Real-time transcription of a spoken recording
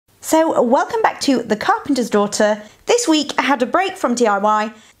So welcome back to The Carpenter's Daughter. This week I had a break from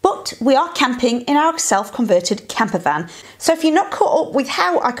DIY, but we are camping in our self-converted camper van. So if you're not caught up with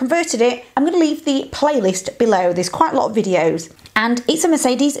how I converted it, I'm going to leave the playlist below. There's quite a lot of videos. And it's a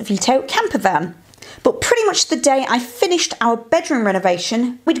Mercedes Vito camper van. But pretty much the day I finished our bedroom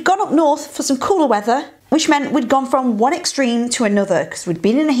renovation, we'd gone up north for some cooler weather, which meant we'd gone from one extreme to another because we'd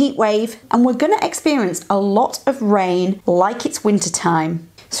been in a heat wave and we're going to experience a lot of rain like it's winter time.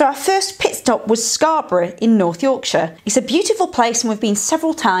 So our first pit stop was Scarborough in North Yorkshire. It's a beautiful place and we've been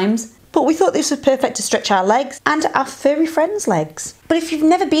several times, but we thought this was perfect to stretch our legs and our furry friends' legs. But if you've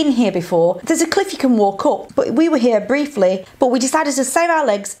never been here before, there's a cliff you can walk up, but we were here briefly, but we decided to save our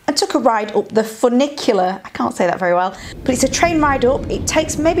legs and took a ride up the funicular. I can't say that very well, but it's a train ride up. It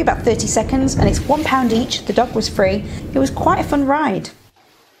takes maybe about 30 seconds and it's £1 each. The dog was free. It was quite a fun ride.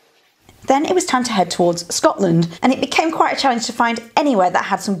 Then it was time to head towards Scotland, and it became quite a challenge to find anywhere that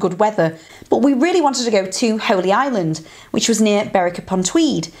had some good weather. But we really wanted to go to Holy Island, which was near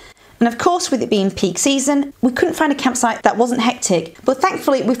Berwick-upon-Tweed. And of course, with it being peak season, we couldn't find a campsite that wasn't hectic. But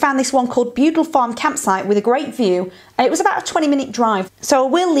thankfully, we found this one called Budle Farm Campsite with a great view. It was about a 20-minute drive. So I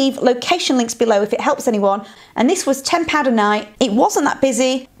will leave location links below if it helps anyone. And this was £10 a night. It wasn't that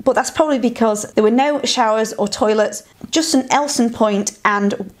busy, but that's probably because there were no showers or toilets, just an Elson point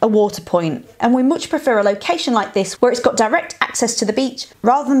and a water point. And we much prefer a location like this where it's got direct access to the beach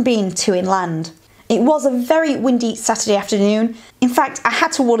rather than being too inland. It was a very windy Saturday afternoon. In fact, I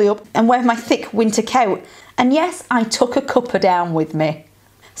had to woolly up and wear my thick winter coat. And yes, I took a cuppa down with me.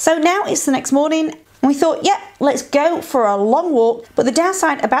 So now it's the next morning and we thought, yeah, let's go for a long walk. But the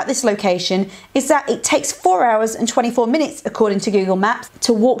downside about this location is that it takes 4 hours and 24 minutes, according to Google Maps,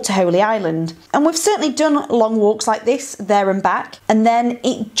 to walk to Holy Island. And we've certainly done long walks like this, there and back, and then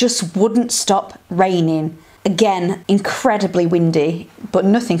it just wouldn't stop raining. Again, incredibly windy, but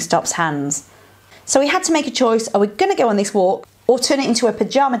nothing stops hands. So we had to make a choice. Are we going to go on this walk or turn it into a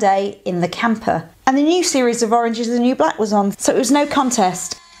pyjama day in the camper? And the new series of Orange is the New Black was on, so it was no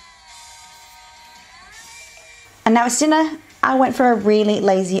contest. And now it's dinner. I went for a really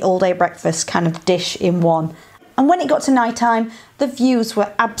lazy all-day breakfast kind of dish in one. And when it got to night time, the views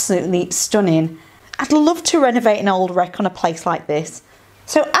were absolutely stunning. I'd love to renovate an old wreck on a place like this.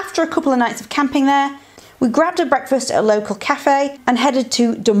 So after a couple of nights of camping there, we grabbed a breakfast at a local cafe and headed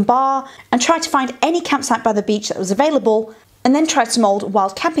to Dunbar and tried to find any campsite by the beach that was available, and then tried some old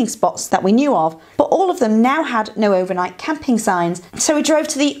wild camping spots that we knew of, but all of them now had no overnight camping signs. So we drove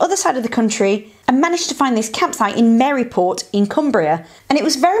to the other side of the country and managed to find this campsite in Maryport in Cumbria. And it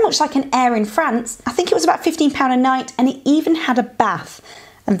was very much like an Air in France. I think it was about £15 a night and it even had a bath.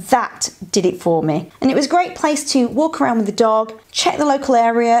 And that did it for me. And it was a great place to walk around with the dog, check the local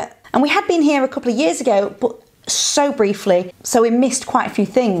area. And we had been here a couple of years ago, but so briefly, so we missed quite a few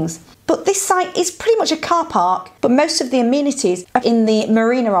things. But this site is pretty much a car park, but most of the amenities are in the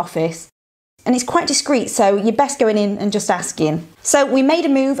marina office. And it's quite discreet, so you're best going in and just asking. So we made a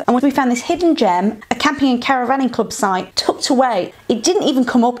move and we found this hidden gem, a camping and caravanning club site tucked away. It didn't even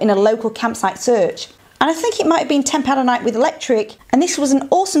come up in a local campsite search. And I think it might have been £10 a night with electric. And this was an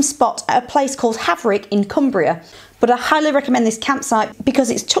awesome spot at a place called Haverick in Cumbria. But I highly recommend this campsite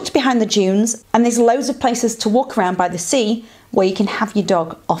because it's tucked behind the dunes and there's loads of places to walk around by the sea where you can have your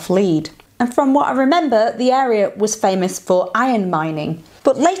dog off lead. And from what I remember, the area was famous for iron mining.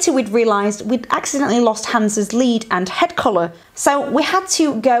 But later we'd realised we'd accidentally lost Hans's lead and head collar. So we had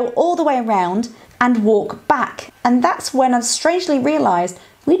to go all the way around and walk back. And that's when I strangely realised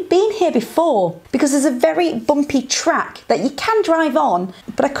we'd been here before, because there's a very bumpy track that you can drive on,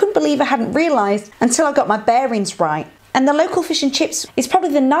 but I couldn't believe I hadn't realised until I got my bearings right. And the local fish and chips is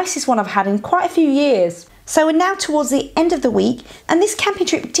probably the nicest one I've had in quite a few years. So we're now towards the end of the week, and this camping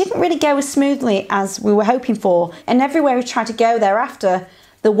trip didn't really go as smoothly as we were hoping for, and everywhere we tried to go thereafter,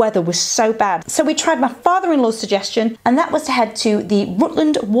 the weather was so bad. So we tried my father-in-law's suggestion, and that was to head to the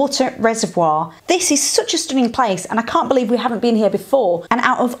Rutland Water Reservoir. This is such a stunning place, and I can't believe we haven't been here before. And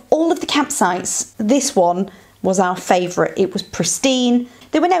out of all of the campsites, this one was our favourite. It was pristine.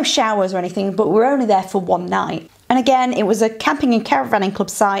 There were no showers or anything, but we were only there for one night. And again, it was a camping and caravanning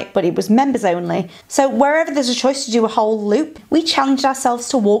club site, but it was members only. So wherever there's a choice to do a whole loop, we challenged ourselves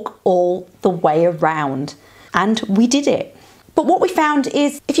to walk all the way around. And we did it. But what we found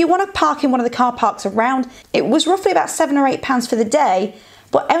is if you want to park in one of the car parks around, it was roughly about £7 or £8 for the day,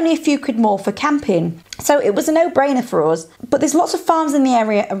 but only a few quid more for camping. So it was a no-brainer for us. But there's lots of farms in the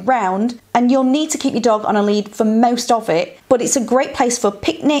area around, and you'll need to keep your dog on a lead for most of it. But it's a great place for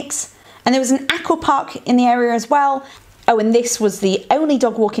picnics, and there was an aqua park in the area as well. Oh, and this was the only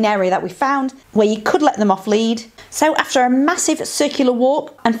dog walking area that we found where you could let them off lead. So after a massive circular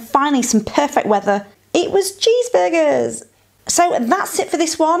walk and finally some perfect weather, it was cheeseburgers. So that's it for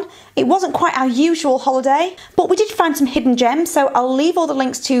this one. It wasn't quite our usual holiday, but we did find some hidden gems, so I'll leave all the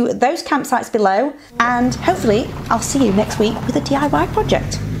links to those campsites below, and hopefully I'll see you next week with a DIY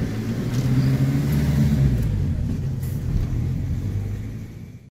project.